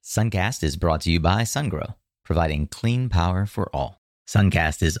Suncast is brought to you by SunGrow, providing clean power for all.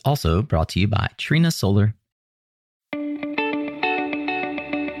 Suncast is also brought to you by Trina Solar.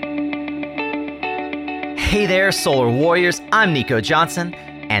 Hey there, Solar Warriors. I'm Nico Johnson,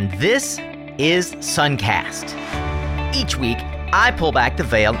 and this is Suncast. Each week, I pull back the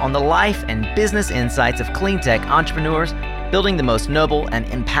veil on the life and business insights of clean tech entrepreneurs building the most noble and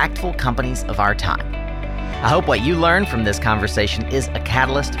impactful companies of our time. I hope what you learn from this conversation is a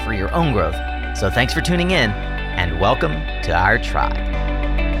catalyst for your own growth. So thanks for tuning in, and welcome to our tribe.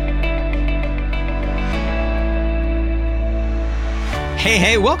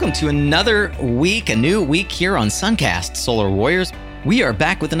 Hey, welcome to another week, a new week here on Suncast, Solar Warriors. We are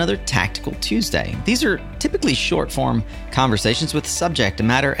back with another Tactical Tuesday. These are typically short-form conversations with subject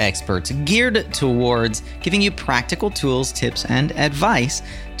matter experts geared towards giving you practical tools, tips, and advice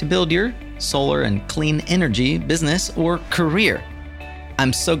to build your solar and clean energy business or career.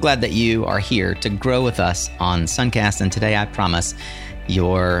 I'm so glad that you are here to grow with us on Suncast, and today I promise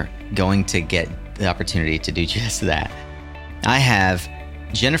you're going to get the opportunity to do just that. I have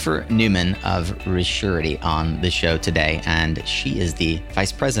Jennifer Newman of Resurety on the show today, and she is the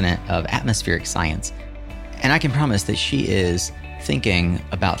Vice President of Atmospheric Science. And I can promise that she is thinking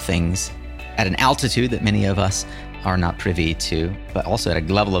about things at an altitude that many of us are not privy to, but also at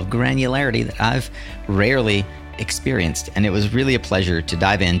a level of granularity that I've rarely experienced. And it was really a pleasure to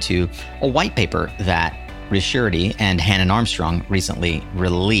dive into a white paper that Resurety and Hannon Armstrong recently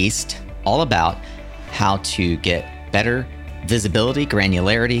released, all about how to get better visibility,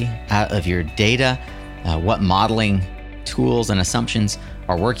 granularity out of your data, what modeling tools and assumptions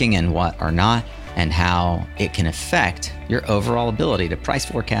are working and what are not, and how it can affect your overall ability to price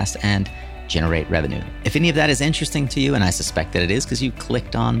forecast and generate revenue. If any of that is interesting to you, and I suspect that it is because you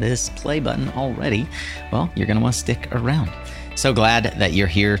clicked on this play button already, well, you're going to want to stick around. So glad that you're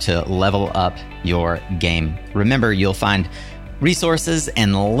here to level up your game. Remember, you'll find resources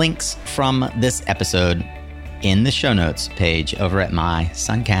and links from this episode in the show notes page over at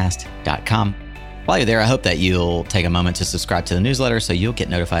mysuncast.com. While you're there, I hope that you'll take a moment to subscribe to the newsletter so you'll get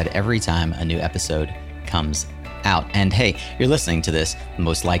notified every time a new episode comes out. And hey, you're listening to this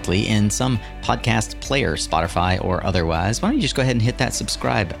most likely in some podcast player, Spotify or otherwise. Why don't you just go ahead and hit that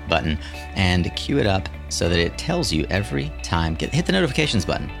subscribe button and cue it up so that it tells you every time. Hit the notifications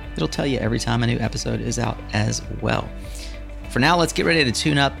button. It'll tell you every time a new episode is out as well. For now, let's get ready to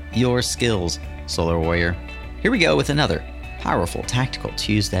tune up your skills, Solar Warrior. Here we go with another powerful Tactical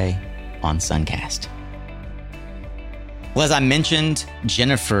Tuesday on Suncast. Well, as I mentioned,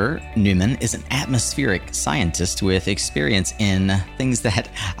 Jennifer Newman is an atmospheric scientist with experience in things that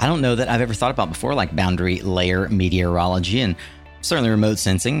I don't know that I've ever thought about before, like boundary layer meteorology and certainly remote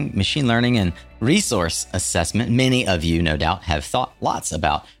sensing, machine learning, and resource assessment. Many of you, no doubt, have thought lots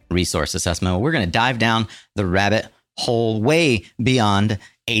about resource assessment. We're going to dive down the rabbit hole way beyond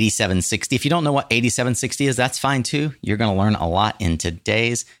 8760. If you don't know what 8760 is, that's fine too. You're going to learn a lot in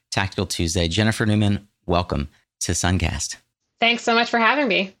today's Tactical Tuesday. Jennifer Newman, welcome to Suncast. Thanks so much for having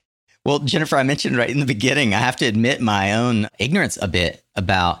me. Well, Jennifer, I mentioned right in the beginning, I have to admit my own ignorance a bit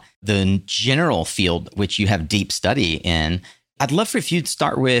about the general field which you have deep study in. I'd love for if you'd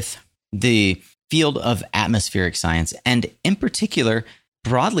start with the field of atmospheric science, and in particular,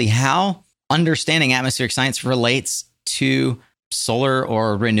 broadly, how understanding atmospheric science relates to solar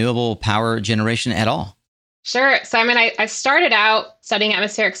or renewable power generation at all. Sure. So, I started out studying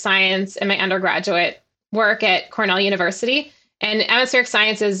atmospheric science in my undergraduate work at Cornell University. And atmospheric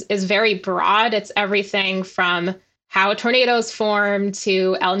science is very broad. It's everything from how tornadoes form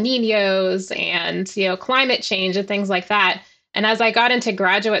to El Niños and, climate change and things like that. And as I got into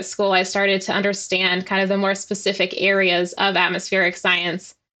graduate school, I started to understand kind of the more specific areas of atmospheric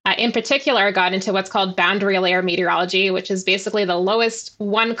science. In particular, I got into what's called boundary layer meteorology, which is basically the lowest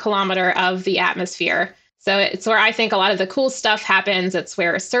 1 kilometer of the atmosphere. So it's where I think a lot of the cool stuff happens. It's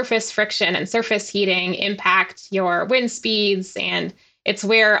where surface friction and surface heating impact your wind speeds. And it's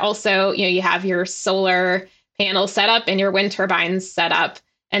where also, you have your solar panels set up and your wind turbines set up.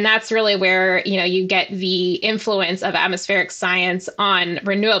 And that's really where, you get the influence of atmospheric science on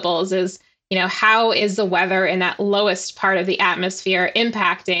renewables is, how is the weather in that lowest part of the atmosphere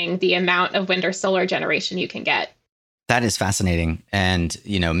impacting the amount of wind or solar generation you can get? That is fascinating. And,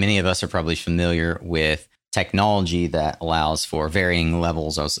 many of us are probably familiar with technology that allows for varying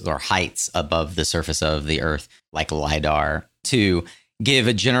levels or heights above the surface of the Earth, like LIDAR, to give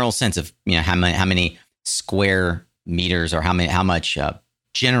a general sense of, how many square meters or how much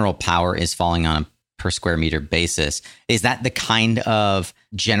general power is falling on a per square meter basis. Is that the kind of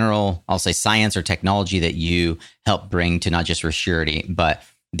general, I'll say, science or technology that you help bring to not just Resurety, but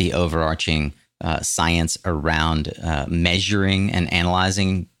the overarching science around measuring and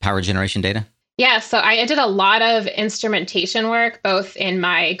analyzing power generation data? Yeah, so I did a lot of instrumentation work, both in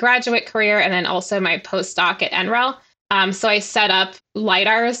my graduate career and then also my postdoc at NREL. So I set up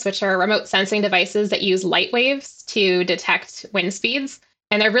LiDARs, which are remote sensing devices that use light waves to detect wind speeds.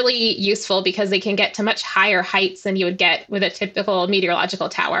 And they're really useful because they can get to much higher heights than you would get with a typical meteorological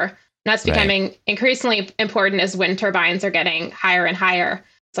tower. And that's becoming increasingly important as wind turbines are getting higher and higher.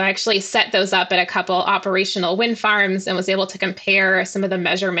 So I actually set those up at a couple operational wind farms and was able to compare some of the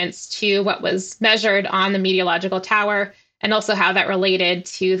measurements to what was measured on the meteorological tower and also how that related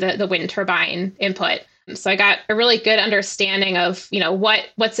to the wind turbine input. So I got a really good understanding of,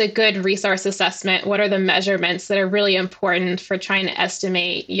 what's a good resource assessment? What are the measurements that are really important for trying to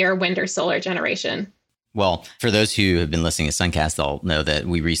estimate your wind or solar generation? Well, for those who have been listening to Suncast, they'll know that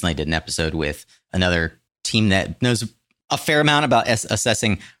we recently did an episode with another team that knows a fair amount about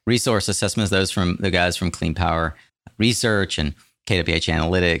assessing resource assessments, those from the guys from Clean Power Research and KWH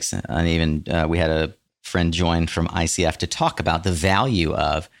Analytics. And even we had a friend join from ICF to talk about the value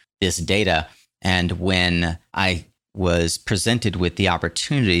of this data. And when I was presented with the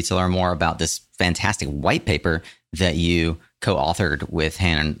opportunity to learn more about this fantastic white paper that you co-authored with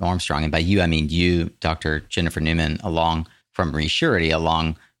Hannon Armstrong, and by you, I mean you, Dr. Jennifer Newman, along from ReSurety,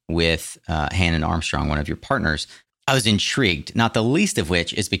 along with Hannon Armstrong, one of your partners, I was intrigued, not the least of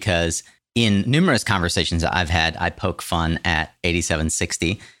which is because in numerous conversations that I've had, I poke fun at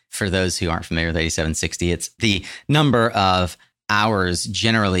 8760. For those who aren't familiar with 8760, it's the number of hours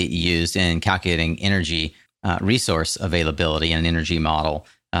generally used in calculating energy resource availability in an energy model.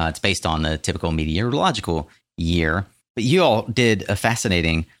 It's based on the typical meteorological year. But you all did a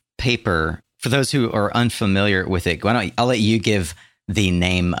fascinating paper. For those who are unfamiliar with it, I'll let you give the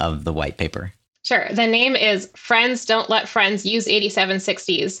name of the white paper. Sure. The name is Friends Don't Let Friends Use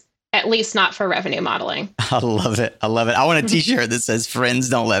 8760s, at least not for revenue modeling. I love it. I want a t-shirt that says Friends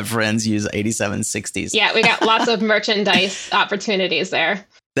Don't Let Friends Use 8760s. Yeah, we got lots of merchandise opportunities there.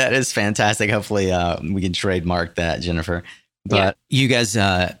 That is fantastic. Hopefully we can trademark that, Jennifer. But You guys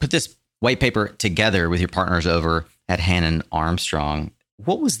put this white paper together with your partners over at Hannon Armstrong.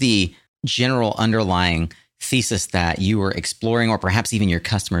 What was the general underlying thesis that you were exploring, or perhaps even your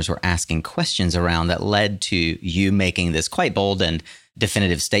customers were asking questions around, that led to you making this quite bold and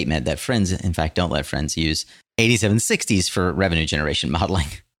definitive statement that friends, in fact, don't let friends use 8760s for revenue generation modeling?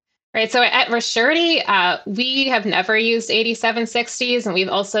 Right. So at ReSurety, we have never used 8760s. And we've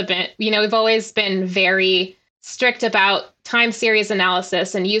also been, we've always been very strict about time series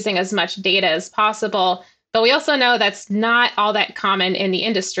analysis and using as much data as possible. But we also know that's not all that common in the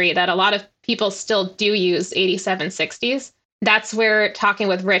industry, that a lot of people still do use 8760s. That's where talking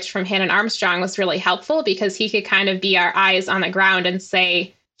with Rich from Hannon Armstrong was really helpful, because he could kind of be our eyes on the ground and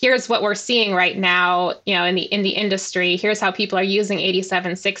say, here's what we're seeing right now, in the industry. Here's how people are using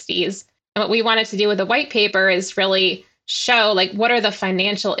 8760s. And what we wanted to do with the white paper is really show, what are the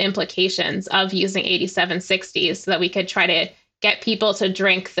financial implications of using 8760s, so that we could try to get people to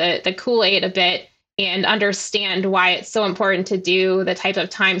drink the Kool-Aid a bit and understand why it's so important to do the type of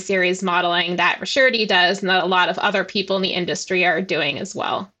time series modeling that ReSurety does and that a lot of other people in the industry are doing as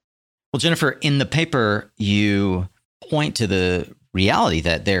well. Well, Jennifer, in the paper, you point to the reality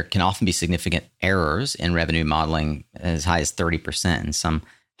that there can often be significant errors in revenue modeling, as high as 30% in some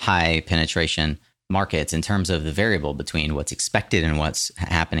high penetration markets, in terms of the variable between what's expected and what's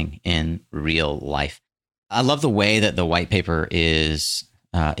happening in real life. I love the way that the white paper is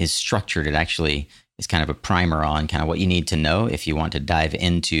structured. It actually is kind of a primer on kind of what you need to know if you want to dive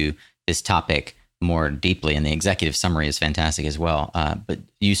into this topic more deeply. And the executive summary is fantastic as well. But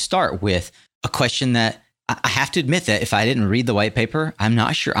you start with a question that I have to admit that if I didn't read the white paper, I'm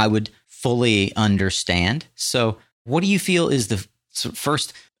not sure I would fully understand. So what do you feel is the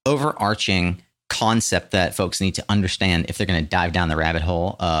first overarching concept that folks need to understand if they're going to dive down the rabbit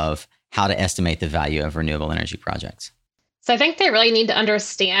hole of how to estimate the value of renewable energy projects? So I think they really need to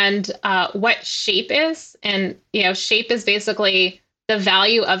understand what SHAPE is. And, SHAPE is basically the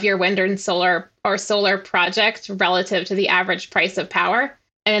value of your wind and solar project relative to the average price of power.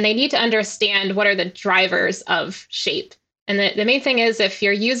 And then they need to understand what are the drivers of SHAPE. And the main thing is, if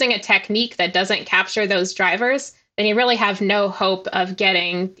you're using a technique that doesn't capture those drivers, then you really have no hope of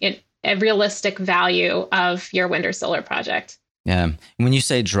getting a realistic value of your wind or solar project. Yeah. When you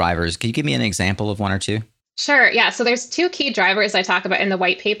say drivers, can you give me an example of one or two? Sure. Yeah. So there's two key drivers I talk about in the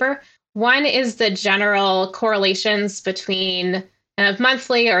white paper. One is the general correlations between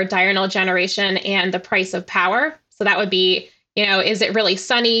monthly or diurnal generation and the price of power. So that would be, is it really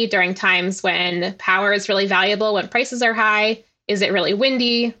sunny during times when power is really valuable, when prices are high? is it really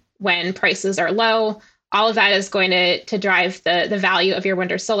windy when prices are low? All of that is going to drive the value of your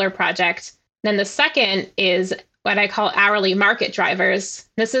wind or solar project. Then the second is what I call hourly market drivers.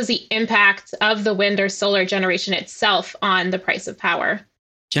 This is the impact of the wind or solar generation itself on the price of power.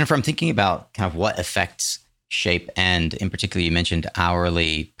 Jennifer, I'm thinking about kind of what affects shape, and in particular, you mentioned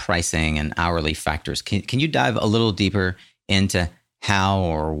hourly pricing and hourly factors. Can you dive a little deeper into how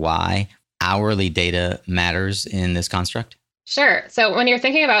or why hourly data matters in this construct? Sure. So when you're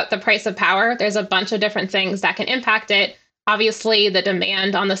thinking about the price of power, there's a bunch of different things that can impact it. Obviously, the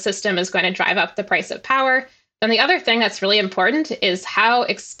demand on the system is going to drive up the price of power. Then the other thing that's really important is how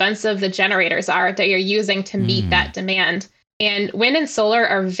expensive the generators are that you're using to meet that demand. And wind and solar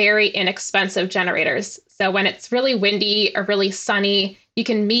are very inexpensive generators. So when it's really windy or really sunny, you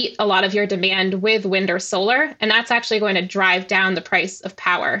can meet a lot of your demand with wind or solar, and that's actually going to drive down the price of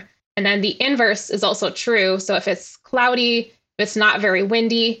power. And then the inverse is also true. So if it's cloudy, if it's not very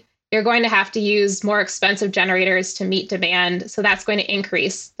windy, you're going to have to use more expensive generators to meet demand. So that's going to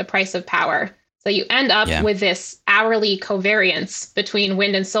increase the price of power. So you end up with this hourly covariance between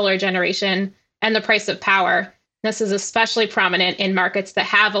wind and solar generation and the price of power. This is especially prominent in markets that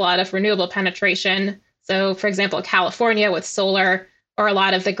have a lot of renewable penetration. So, for example, California with solar, or a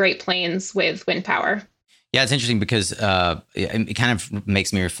lot of the Great Plains with wind power. Yeah, it's interesting because it kind of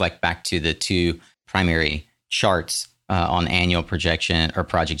makes me reflect back to the two primary charts on annual projection or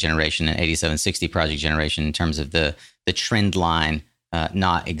project generation and 8760 project generation in terms of the trend line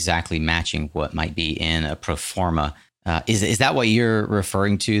not exactly matching what might be in a pro forma. Is that what you're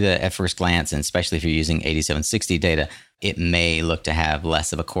referring to, that at first glance, and especially if you're using 8760 data, it may look to have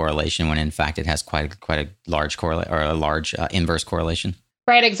less of a correlation when in fact it has quite a large inverse correlation?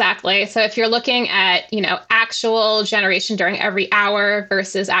 Right, exactly. So if you're looking at, actual generation during every hour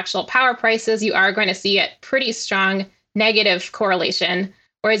versus actual power prices, you are going to see a pretty strong negative correlation.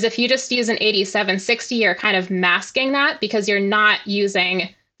 Whereas if you just use an 8760, you're kind of masking that because you're not using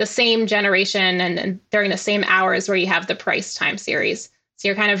the same generation and during the same hours where you have the price time series. So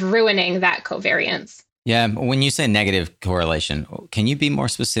you're kind of ruining that covariance. Yeah. When you say negative correlation, can you be more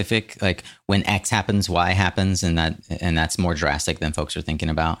specific? Like when X happens, Y happens, and that's more drastic than folks are thinking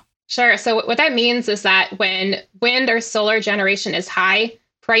about? Sure. So what that means is that when wind or solar generation is high,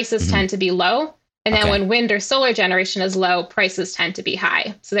 prices tend to be low. And then when wind or solar generation is low, prices tend to be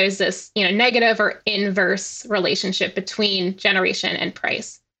high. So there's this, negative or inverse relationship between generation and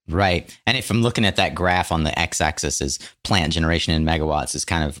price. Right. And if I'm looking at that graph on the x-axis is plant generation in megawatts, is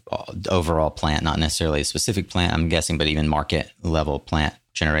kind of overall plant, not necessarily a specific plant, I'm guessing, but even market level plant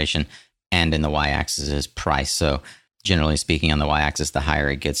generation. And in the y-axis is price. So generally speaking, on the y-axis, the higher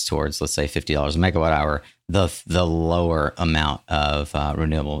it gets towards, let's say, $50 a megawatt hour, the lower amount of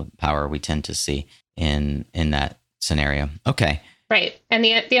renewable power we tend to see in that scenario. Okay. Right. And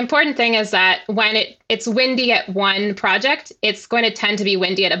the important thing is that when it's windy at one project, it's going to tend to be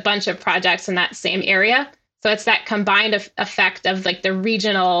windy at a bunch of projects in that same area. So it's that combined effect of like the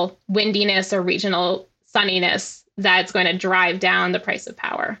regional windiness or regional sunniness that's going to drive down the price of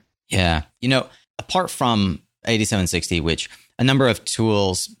power. Yeah. Apart from 8760, which a number of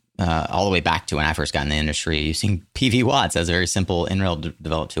tools all the way back to when I first got in the industry using PV Watts as a very simple in-rail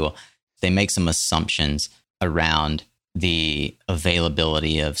developed tool, they make some assumptions around the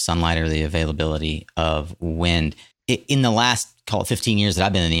availability of sunlight or the availability of wind. In the last, call it 15 years that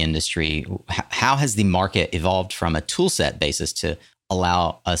I've been in the industry, how has the market evolved from a tool set basis to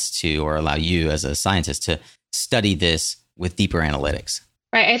allow us to, or allow you as a scientist to study this with deeper analytics?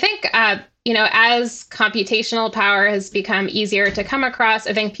 Right. I think, as computational power has become easier to come across,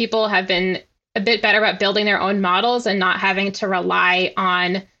 I think people have been a bit better about building their own models and not having to rely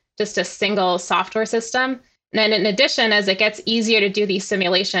on just a single software system. And then in addition, as it gets easier to do these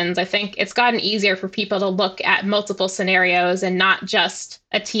simulations, I think it's gotten easier for people to look at multiple scenarios and not just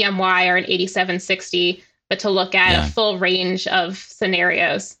a TMY or an 8760, but to look at a full range of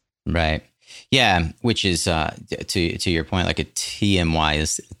scenarios. Right. Yeah, which is, to your point, like a TMY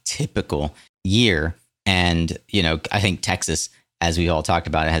is a typical year. And, I think Texas, as we all talked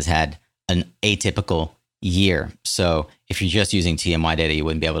about, it has had an atypical year. So if you're just using TMY data, you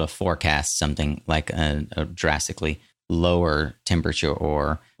wouldn't be able to forecast something like a drastically lower temperature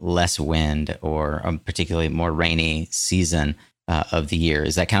or less wind or a particularly more rainy season of the year.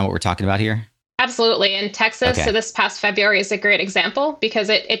 Is that kind of what we're talking about here? Absolutely. In Texas, so this past February is a great example because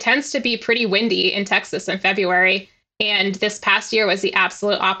it tends to be pretty windy in Texas in February. And this past year was the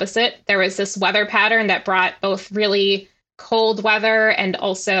absolute opposite. There was this weather pattern that brought both really cold weather and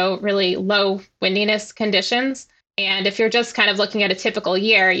also really low windiness conditions. And if you're just kind of looking at a typical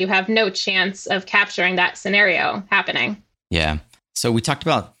year, you have no chance of capturing that scenario happening. Yeah. So we talked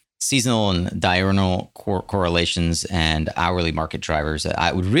about seasonal and diurnal correlations and hourly market drivers.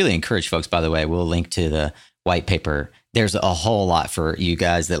 I would really encourage folks, by the way, we'll link to the white paper. There's a whole lot for you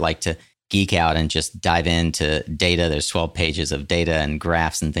guys that like to geek out and just dive into data. There's 12 pages of data and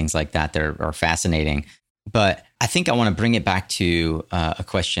graphs and things like that that are fascinating. But I think I want to bring it back to a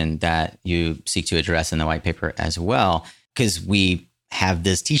question that you seek to address in the white paper as well, because we have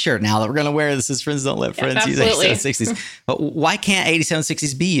this t-shirt now that we're going to wear. This is Friends Don't Let Friends Use 8760s. But why can't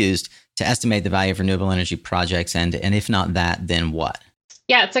 8760s be used to estimate the value of renewable energy projects? And if not that, then what?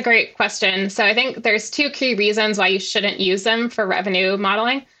 Yeah, it's a great question. So I think there's two key reasons why you shouldn't use them for revenue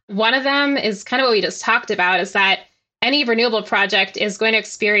modeling. One of them is kind of what we just talked about, is that any renewable project is going to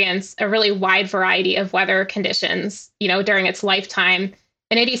experience a really wide variety of weather conditions, during its lifetime.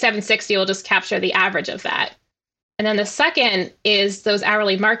 And 8760 will just capture the average of that. And then the second is those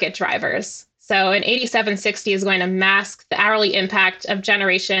hourly market drivers. So an 8760 is going to mask the hourly impact of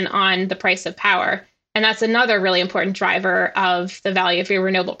generation on the price of power. And that's another really important driver of the value of your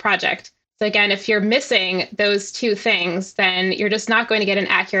renewable project. So again, if you're missing those two things, then you're just not going to get an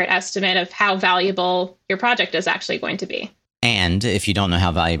accurate estimate of how valuable your project is actually going to be. And if you don't know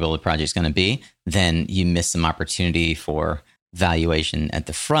how valuable the project is going to be, then you miss some opportunity for valuation at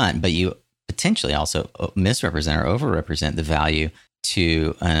the front, but you potentially also misrepresent or overrepresent the value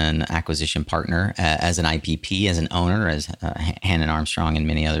to an acquisition partner as an IPP, as an owner, as Hannon Armstrong and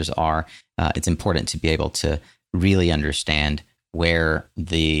many others are. It's important to be able to really understand where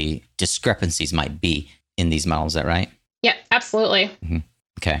the discrepancies might be in these models. Is that right? Yeah, absolutely. Mm-hmm.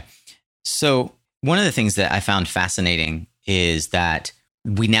 Okay. So one of the things that I found fascinating is that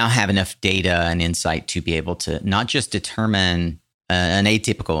we now have enough data and insight to be able to not just determine an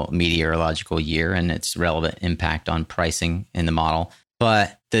atypical meteorological year and its relevant impact on pricing in the model,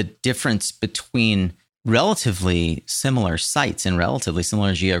 but the difference between relatively similar sites in relatively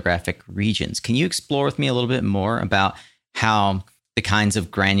similar geographic regions. Can you explore with me a little bit more about how the kinds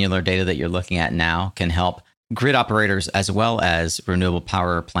of granular data that you're looking at now can help grid operators as well as renewable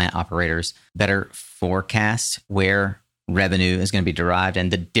power plant operators better forecast where revenue is going to be derived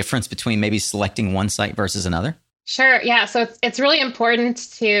and the difference between maybe selecting one site versus another? Sure. Yeah. So it's really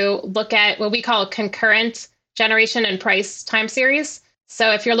important to look at what we call concurrent generation and price time series.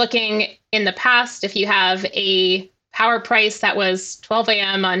 So if you're looking in the past, if you have a power price that was 12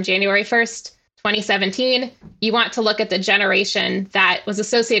 a.m. on January 1st, 2017, you want to look at the generation that was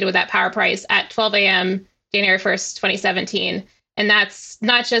associated with that power price at 12 a.m. January 1st, 2017. And that's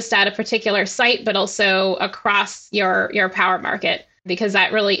not just at a particular site, but also across your power market, because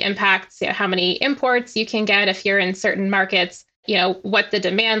that really impacts how many imports you can get if you're in certain markets, what the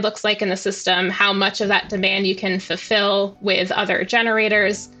demand looks like in the system, how much of that demand you can fulfill with other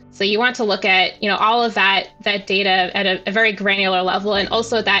generators. So you want to look at, all of that data at a very granular level, and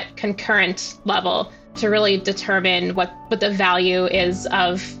also that concurrent level to really determine what the value is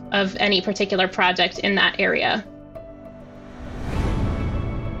of any particular project in that area.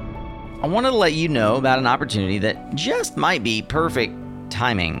 I wanted to let you know about an opportunity that just might be perfect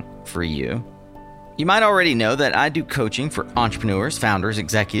timing for you. You might already know that I do coaching for entrepreneurs, founders,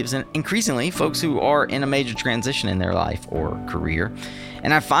 executives, and increasingly folks who are in a major transition in their life or career.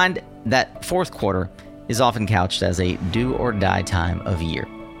 And I find that fourth quarter is often couched as a do or die time of year.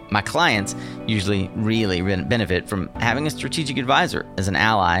 My clients usually really benefit from having a strategic advisor as an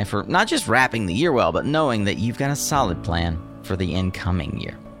ally for not just wrapping the year well, but knowing that you've got a solid plan for the incoming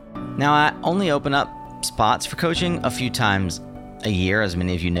year. Now, I only open up spots for coaching a few times a year, as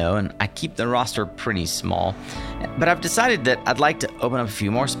many of you know, and I keep the roster pretty small. But I've decided that I'd like to open up a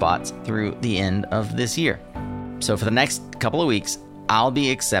few more spots through the end of this year. So for the next couple of weeks, I'll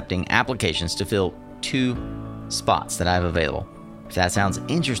be accepting applications to fill 2 spots that I have available. If that sounds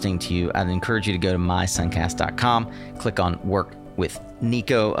interesting to you, I'd encourage you to go to mysuncast.com, click on Work with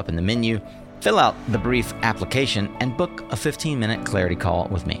Nico up in the menu, fill out the brief application, and book a 15-minute clarity call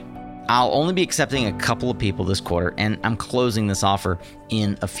with me. I'll only be accepting a couple of people this quarter, and I'm closing this offer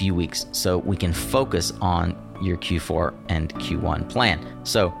in a few weeks so we can focus on your Q4 and Q1 plan.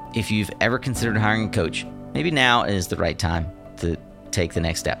 So if you've ever considered hiring a coach, maybe now is the right time to take the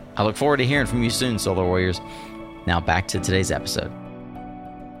next step. I look forward to hearing from you soon, Solar Warriors. Now back to today's episode.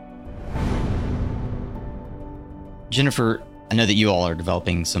 Jennifer, I know that you all are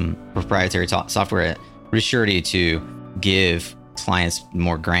developing some proprietary software at Resurety to give clients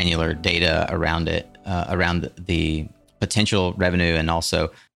more granular data around it, around the potential revenue and also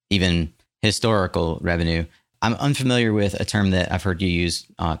even historical revenue. I'm unfamiliar with a term that I've heard you use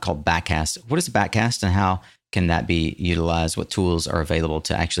called backcast. What is a backcast and how can that be utilized? What tools are available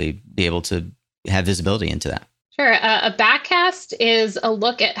to actually be able to have visibility into that? Sure. A backcast is a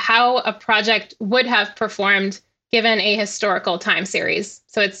look at how a project would have performed given a historical time series.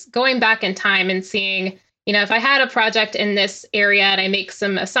 So it's going back in time and seeing, if I had a project in this area and I make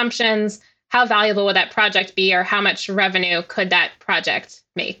some assumptions, how valuable would that project be, or how much revenue could that project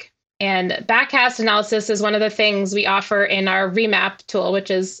make? And backcast analysis is one of the things we offer in our Remap tool, which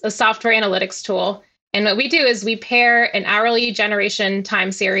is a software analytics tool. And what we do is we pair an hourly generation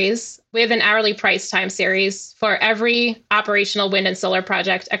time series with an hourly price time series for every operational wind and solar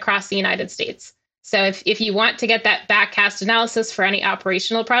project across the United States. So if you want to get that backcast analysis for any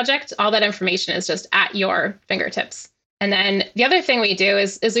operational project, all that information is just at your fingertips. And then the other thing we do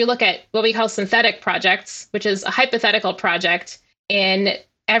is we look at what we call synthetic projects, which is a hypothetical project in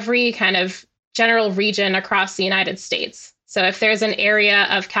every kind of general region across the United States. So if there's an area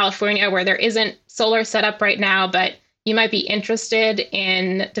of California where there isn't solar set up right now, but you might be interested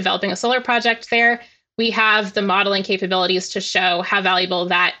in developing a solar project there, we have the modeling capabilities to show how valuable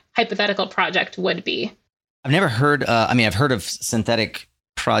that hypothetical project would be. I've never heard, I've heard of synthetic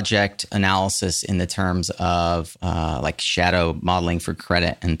project analysis in the terms of like shadow modeling for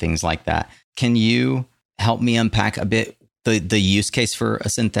credit and things like that. Can you help me unpack a bit the use case for a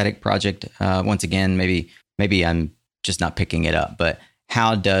synthetic project? Once again, maybe I'm just not picking it up, but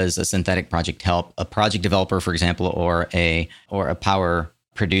how does a synthetic project help a project developer, for example, or a power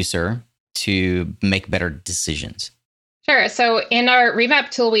producer to make better decisions? Sure. So in our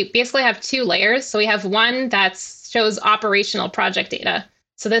Remap tool, we basically have two layers. So we have one that shows operational project data.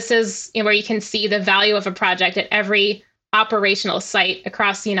 So this is where you can see the value of a project at every operational site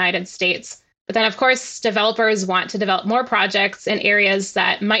across the United States. But then, of course, developers want to develop more projects in areas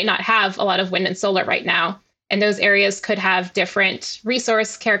that might not have a lot of wind and solar right now. And those areas could have different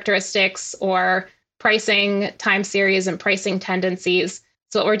resource characteristics or pricing time series and pricing tendencies.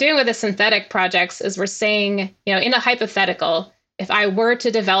 So what we're doing with the synthetic projects is we're saying, in a hypothetical, if I were to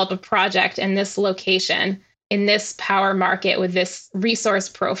develop a project in this location, in this power market with this resource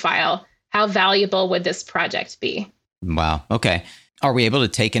profile, how valuable would this project be? Wow. Okay. Are we able to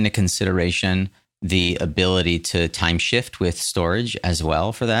take into consideration the ability to time shift with storage as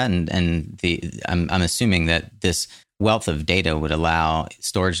well for that? I'm assuming that this wealth of data would allow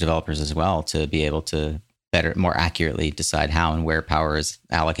storage developers as well to be able to more accurately decide how and where power is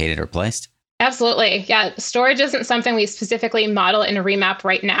allocated or placed. Absolutely. Yeah. Storage isn't something we specifically model in a Remap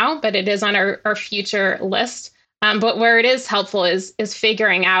right now, but it is on our future list. But where it is helpful is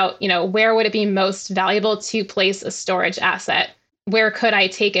figuring out, where would it be most valuable to place a storage asset? Where could I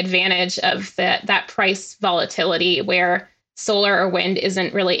take advantage of that price volatility where solar or wind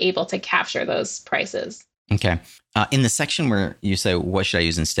isn't really able to capture those prices? Okay. In the section where you say, what should I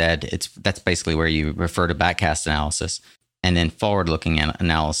use instead? That's basically where you refer to backcast analysis. And then forward-looking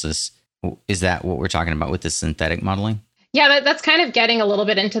analysis, is that what we're talking about with the synthetic modeling? Yeah, that's kind of getting a little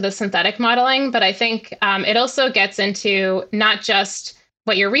bit into the synthetic modeling, but I think it also gets into not just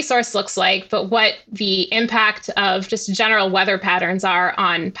what your resource looks like, but what the impact of just general weather patterns are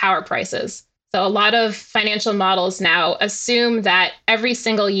on power prices. So a lot of financial models now assume that every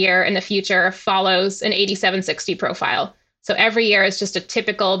single year in the future follows an 8760 profile. So every year is just a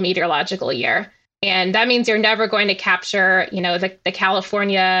typical meteorological year. And that means you're never going to capture, the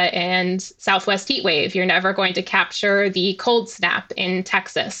California and Southwest heat wave. You're never going to capture the cold snap in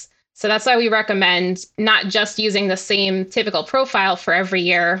Texas. So that's why we recommend not just using the same typical profile for every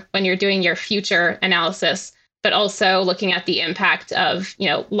year when you're doing your future analysis, but also looking at the impact of,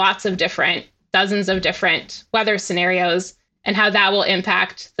 dozens of different weather scenarios and how that will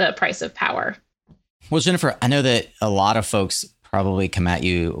impact the price of power. Well, Jennifer, I know that a lot of folks probably come at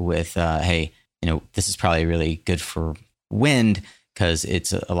you with, hey, this is probably really good for wind because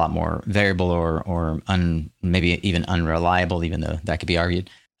it's a lot more variable or maybe even unreliable, even though that could be argued.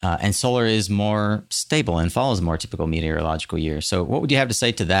 And solar is more stable and follows a more typical meteorological year. So what would you have to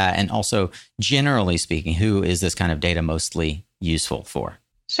say to that? And also, generally speaking, who is this kind of data mostly useful for?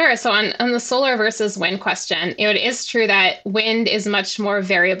 Sure. So on the solar versus wind question, it is true that wind is much more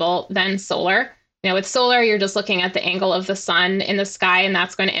variable than solar. With solar, you're just looking at the angle of the sun in the sky, and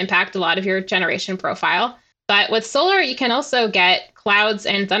that's going to impact a lot of your generation profile. But with solar, you can also get clouds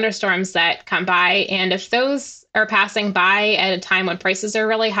and thunderstorms that come by. And if those are passing by at a time when prices are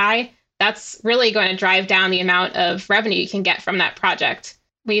really high, that's really going to drive down the amount of revenue you can get from that project.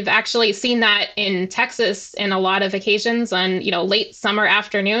 We've actually seen that in Texas in a lot of occasions on, late summer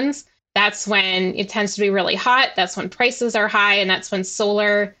afternoons. That's when it tends to be really hot. That's when prices are high. And that's when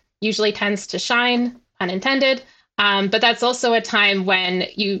solar usually tends to shine, pun intended. But that's also a time when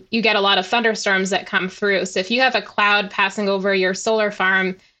you get a lot of thunderstorms that come through. So if you have a cloud passing over your solar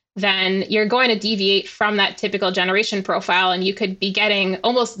farm then you're going to deviate from that typical generation profile, and you could be getting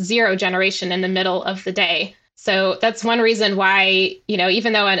almost zero generation in the middle of the day. So that's one reason why,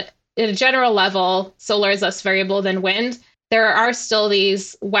 even though at a general level, solar is less variable than wind, there are still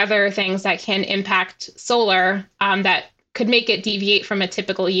these weather things that can impact solar that could make it deviate from a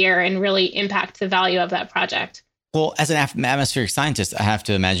typical year and really impact the value of that project. Well, as an atmospheric scientist, I have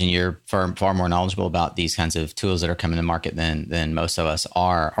to imagine you're far more knowledgeable about these kinds of tools that are coming to market than most of us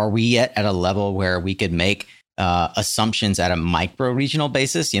are. Are we yet at a level where we could make assumptions at a micro-regional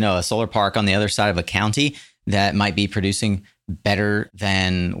basis? A solar park on the other side of a county that might be producing better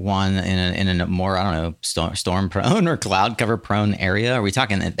than one in a more, storm-prone or cloud-cover-prone area? Are we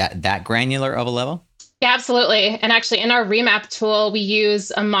talking at that granular of a level? Yeah, absolutely. And actually, in our Remap tool, we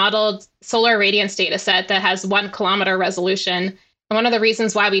use a modeled solar irradiance data set that has 1 kilometer resolution. And one of the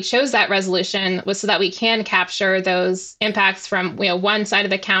reasons why we chose that resolution was so that we can capture those impacts from one side of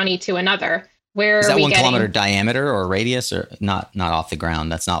the county to another. Where is that 1 kilometer diameter or radius, or not off the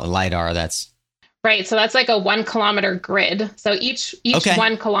ground? That's not LiDAR. That's right. So that's like a 1 kilometer grid. So each okay.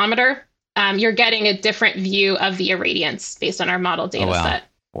 1 kilometer, you're getting a different view of the irradiance based on our model data set.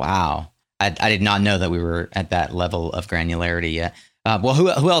 Wow. I did not know that we were at that level of granularity yet. Well,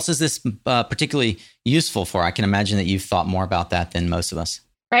 who else is this particularly useful for? I can imagine that you've thought more about that than most of us.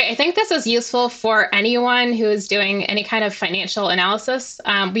 Right. I think this is useful for anyone who is doing any kind of financial analysis.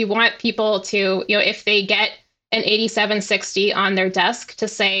 We want people to, if they get an 8760 on their desk, to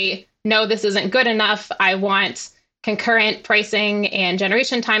say, no, this isn't good enough. I want concurrent pricing and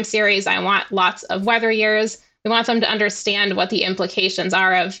generation time series. I want lots of weather years. We want them to understand what the implications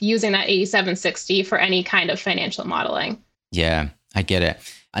are of using that 8760 for any kind of financial modeling. Yeah, I get it.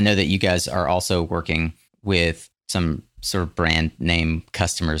 I know that you guys are also working with some sort of brand name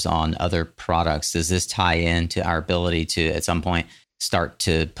customers on other products. Does this tie into our ability to, at some point, start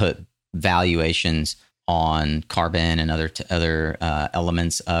to put valuations on carbon and other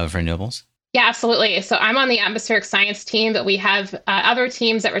elements of renewables? Yeah, absolutely. So I'm on the atmospheric science team, but we have other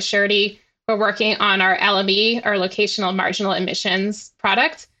teams at Resurety. We're working on our LME, our locational marginal emissions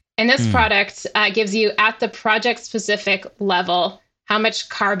product. And this product gives you at the project specific level how much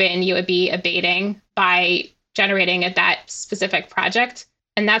carbon you would be abating by generating at that specific project.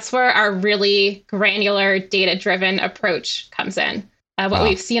 And that's where our really granular data-driven approach comes in. What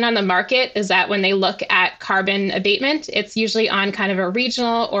we've seen on the market is that when they look at carbon abatement, it's usually on kind of a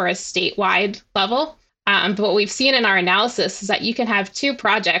regional or a statewide level. But what we've seen in our analysis is that you can have 2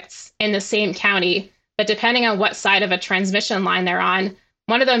 projects in the same county, but depending on what side of a transmission line they're on,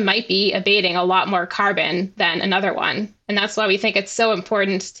 one of them might be abating a lot more carbon than another one. And that's why we think it's so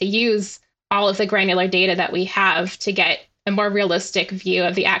important to use all of the granular data that we have to get a more realistic view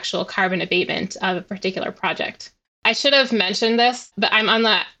of the actual carbon abatement of a particular project. I should have mentioned this, but I'm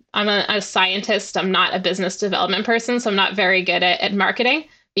a scientist. I'm not a business development person, so I'm not very good at marketing.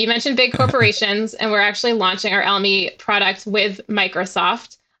 You mentioned big corporations, and we're actually launching our LME product with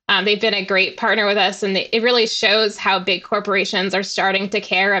Microsoft. They've been a great partner with us, and it really shows how big corporations are starting to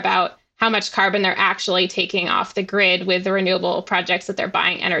care about how much carbon they're actually taking off the grid with the renewable projects that they're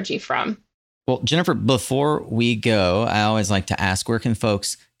buying energy from. Well, Jennifer, before we go, I always like to ask, where can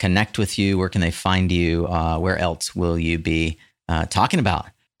folks connect with you? Where can they find you? Where else will you be talking about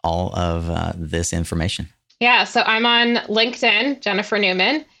all of this information? Yeah, so I'm on LinkedIn, Jennifer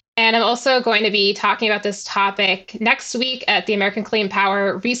Newman, and I'm also going to be talking about this topic next week at the American Clean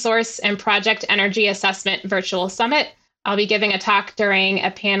Power Resource and Project Energy Assessment Virtual Summit. I'll be giving a talk during a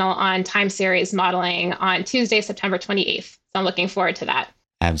panel on time series modeling on Tuesday, September 28th. So I'm looking forward to that.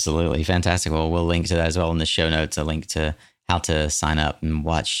 Absolutely. Fantastic. Well, we'll link to that as well in the show notes, a link to how to sign up and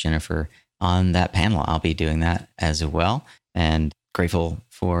watch Jennifer on that panel. I'll be doing that as well. And grateful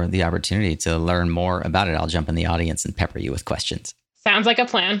for the opportunity to learn more about it. I'll jump in the audience and pepper you with questions. Sounds like a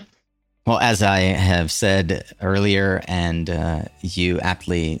plan. Well, as I have said earlier, and you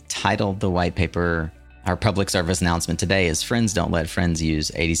aptly titled the white paper, our public service announcement today is Friends Don't Let Friends Use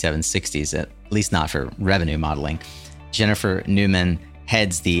 8760s, at least not for revenue modeling. Jennifer Newman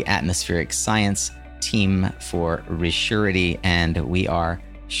heads the atmospheric science team for Resurety, and we are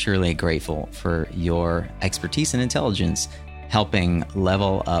surely grateful for your expertise and intelligence helping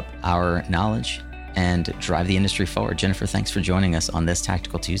level up our knowledge and drive the industry forward. Jennifer, thanks for joining us on this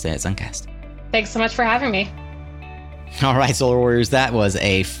Tactical Tuesday at Suncast. Thanks so much for having me. All right, Solar Warriors, that was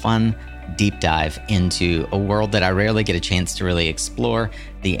a fun deep dive into a world that I rarely get a chance to really explore,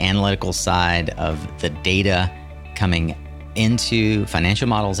 the analytical side of the data coming into financial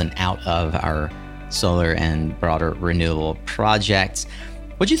models and out of our solar and broader renewable projects.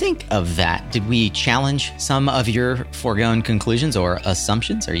 What'd you think of that? Did we challenge some of your foregone conclusions or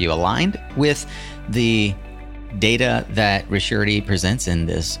assumptions? Are you aligned with the data that Rishirdi presents in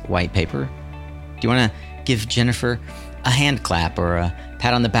this white paper? Do you want to give Jennifer a hand clap or a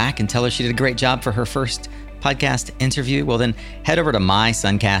pat on the back and tell her she did a great job for her first podcast interview? Well, then head over to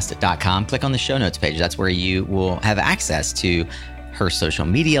mysuncast.com, click on the show notes page. That's where you will have access to her social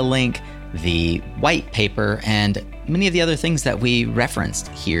media link, the white paper, and many of the other things that we referenced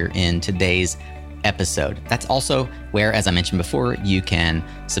here in today's episode. That's also where, as I mentioned before, you can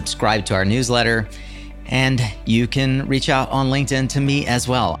subscribe to our newsletter and you can reach out on LinkedIn to me as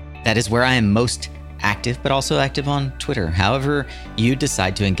well. That is where I am most active, but also active on Twitter. However you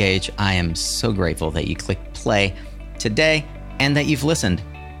decide to engage, I am so grateful that you clicked play today and that you've listened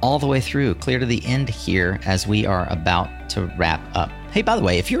all the way through, clear to the end here as we are about to wrap up. Hey, by the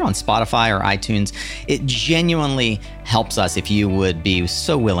way, if you're on Spotify or iTunes, it genuinely helps us if you would be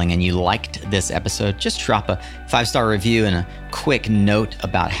so willing and you liked this episode. Just drop a 5-star review and a quick note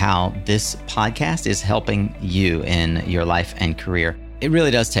about how this podcast is helping you in your life and career. It really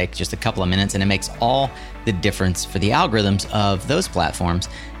does take just a couple of minutes, and it makes all the difference for the algorithms of those platforms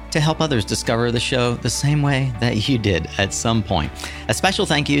to help others discover the show the same way that you did at some point. A special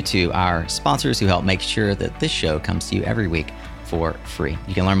thank you to our sponsors who help make sure that this show comes to you every week for free.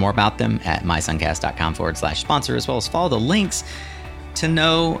 You can learn more about them at mysuncast.com/sponsor, as well as follow the links to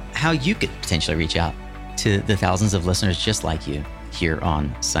know how you could potentially reach out to the thousands of listeners just like you here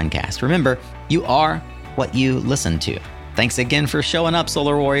on Suncast. Remember, you are what you listen to. Thanks again for showing up,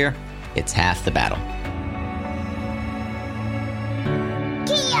 Solar Warrior. It's half the battle.